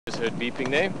Just heard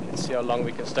beeping there. Let's see how long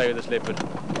we can stay with this leopard.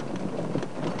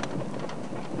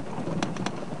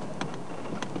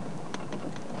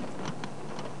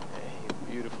 Hey,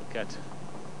 beautiful cat.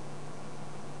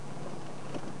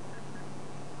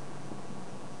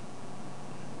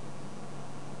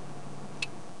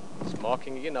 It's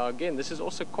marking again. Now again, this is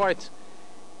also quite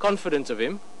confident of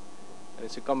him. And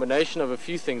it's a combination of a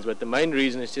few things, but the main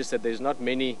reason is just that there's not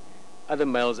many other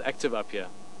males active up here.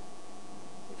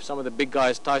 If some of the big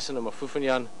guys, Tyson and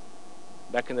Mafufanyan,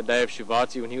 back in the day of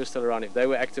Shivati when he was still around, if they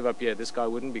were active up here, this guy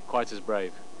wouldn't be quite as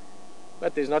brave.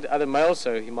 But there's not other males,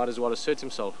 so he might as well assert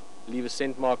himself. Leave a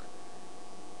scent mark,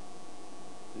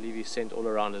 leave his scent all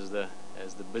around as the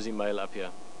busy male up here.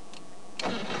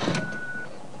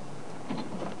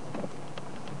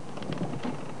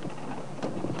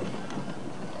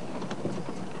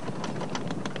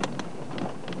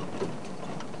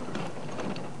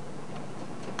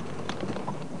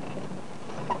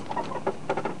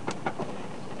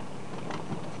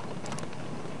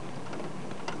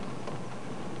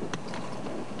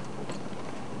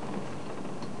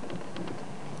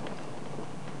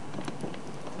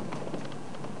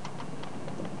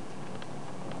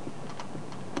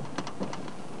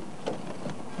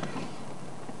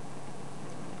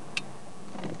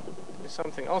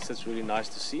 Something else that's really nice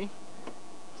to see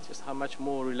is just how much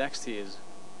more relaxed he is.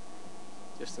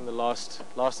 Just in the last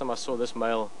time I saw this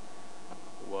male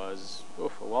was a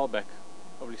while back,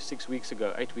 probably 6 weeks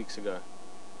ago, 8 weeks ago,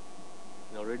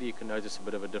 and already you can notice a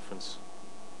bit of a difference.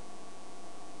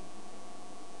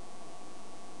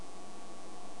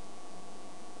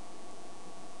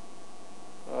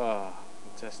 Ah,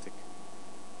 fantastic,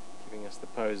 giving us the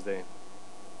pose there.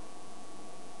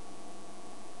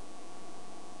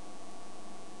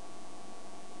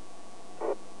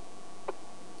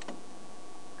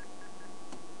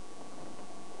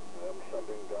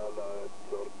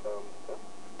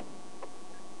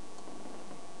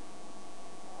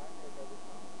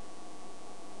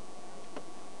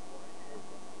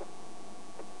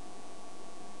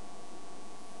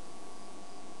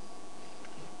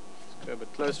 Go a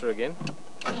bit closer again.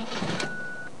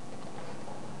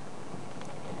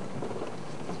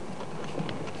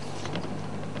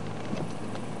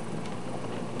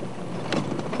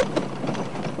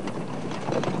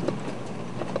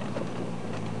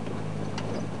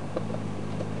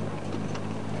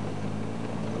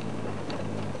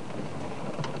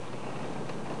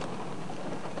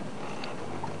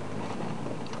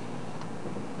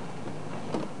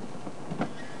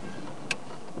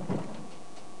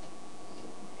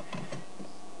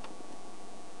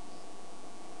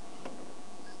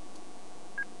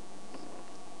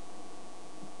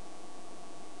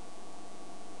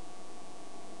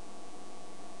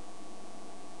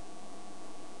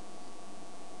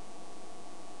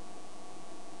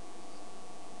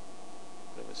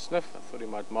 Sniff. I thought he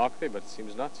might mark there, but it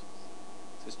seems not.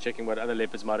 Just checking what other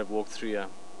leopards might have walked through here.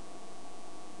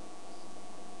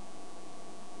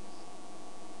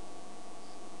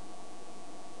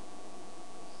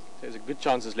 So there's a good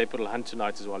chance this leopard will hunt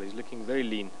tonight as well. He's looking very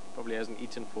lean. Probably hasn't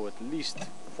eaten for at least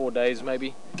 4 days,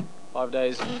 maybe 5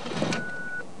 days.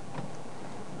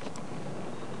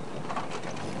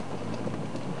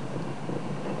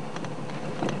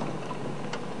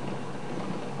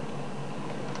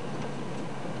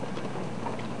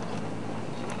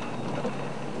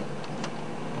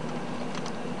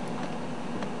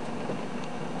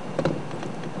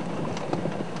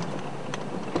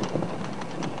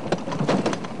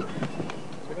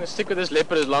 Stick with this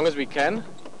leopard as long as we can,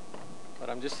 but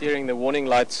I'm just hearing the warning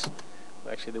lights,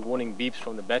 actually the warning beeps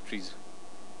from the batteries,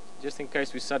 just in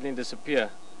case we suddenly disappear.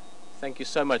 Thank you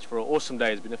so much for an awesome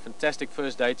day. It's been a fantastic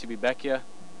first day to be back here.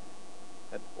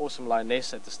 That awesome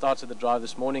lioness at the start of the drive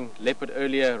this morning, leopard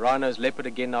earlier, rhinos, leopard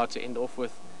again now to end off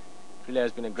with. It really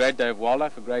has been a great day of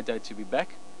wildlife, a great day to be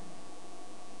back.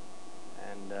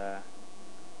 And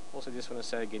also just want to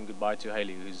say again goodbye to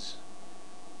Haley, who's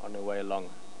on her way along.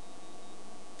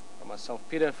 From myself,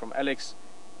 Peter, from Alex,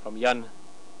 from Jan,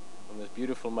 from this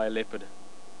beautiful male leopard.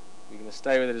 We're going to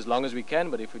stay with it as long as we can,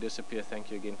 but if we disappear,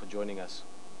 thank you again for joining us.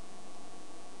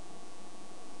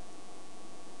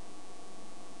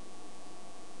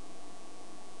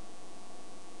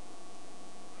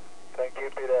 Thank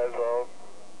you, Peter, as well.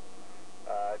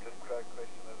 Just a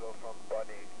question as well from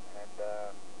Bonnie, and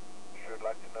she would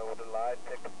like to know what a lion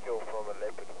takes kill from a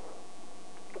leopard.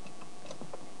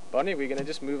 Bonnie, we're going to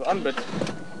just move on, but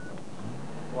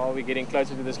while we're getting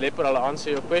closer to this leopard, I'll answer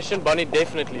your question. Bonnie,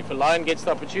 definitely. If a lion gets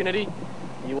the opportunity,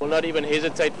 he will not even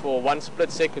hesitate for 1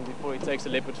 split second before he takes the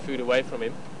leopard's food away from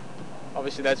him.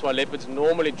 Obviously, that's why leopards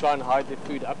normally try and hide their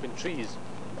food up in trees.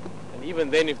 And and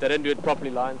even then, if they don't do it properly,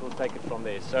 lions will take it from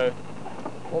there. So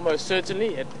almost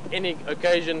certainly at any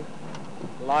occasion,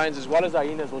 lions as well as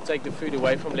hyenas will take the food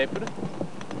away from leopard.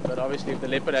 But obviously if the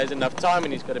leopard has enough time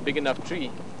and he's got a big enough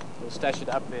tree, he'll stash it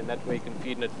up there, and that way he can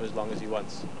feed on it for as long as he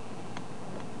wants.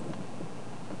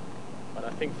 But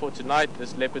I think for tonight,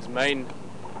 this leopard's main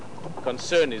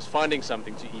concern is finding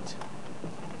something to eat.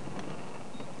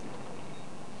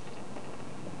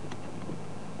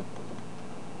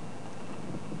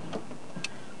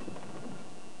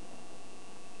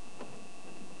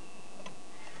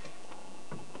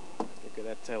 Look at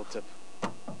that tail tip.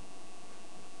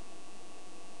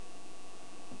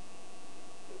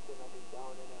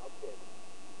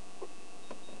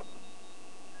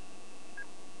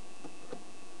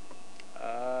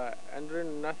 Andrew,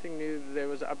 nothing new. There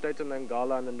was an update on the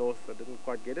Ngala in the north. I didn't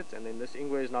quite get it. And then this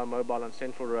Ingwe is now mobile on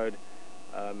Central Road,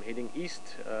 heading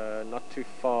east, not too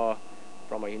far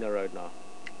from Ahina Road now.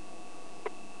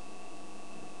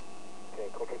 Okay,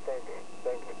 copy.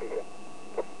 Thanks, Peter.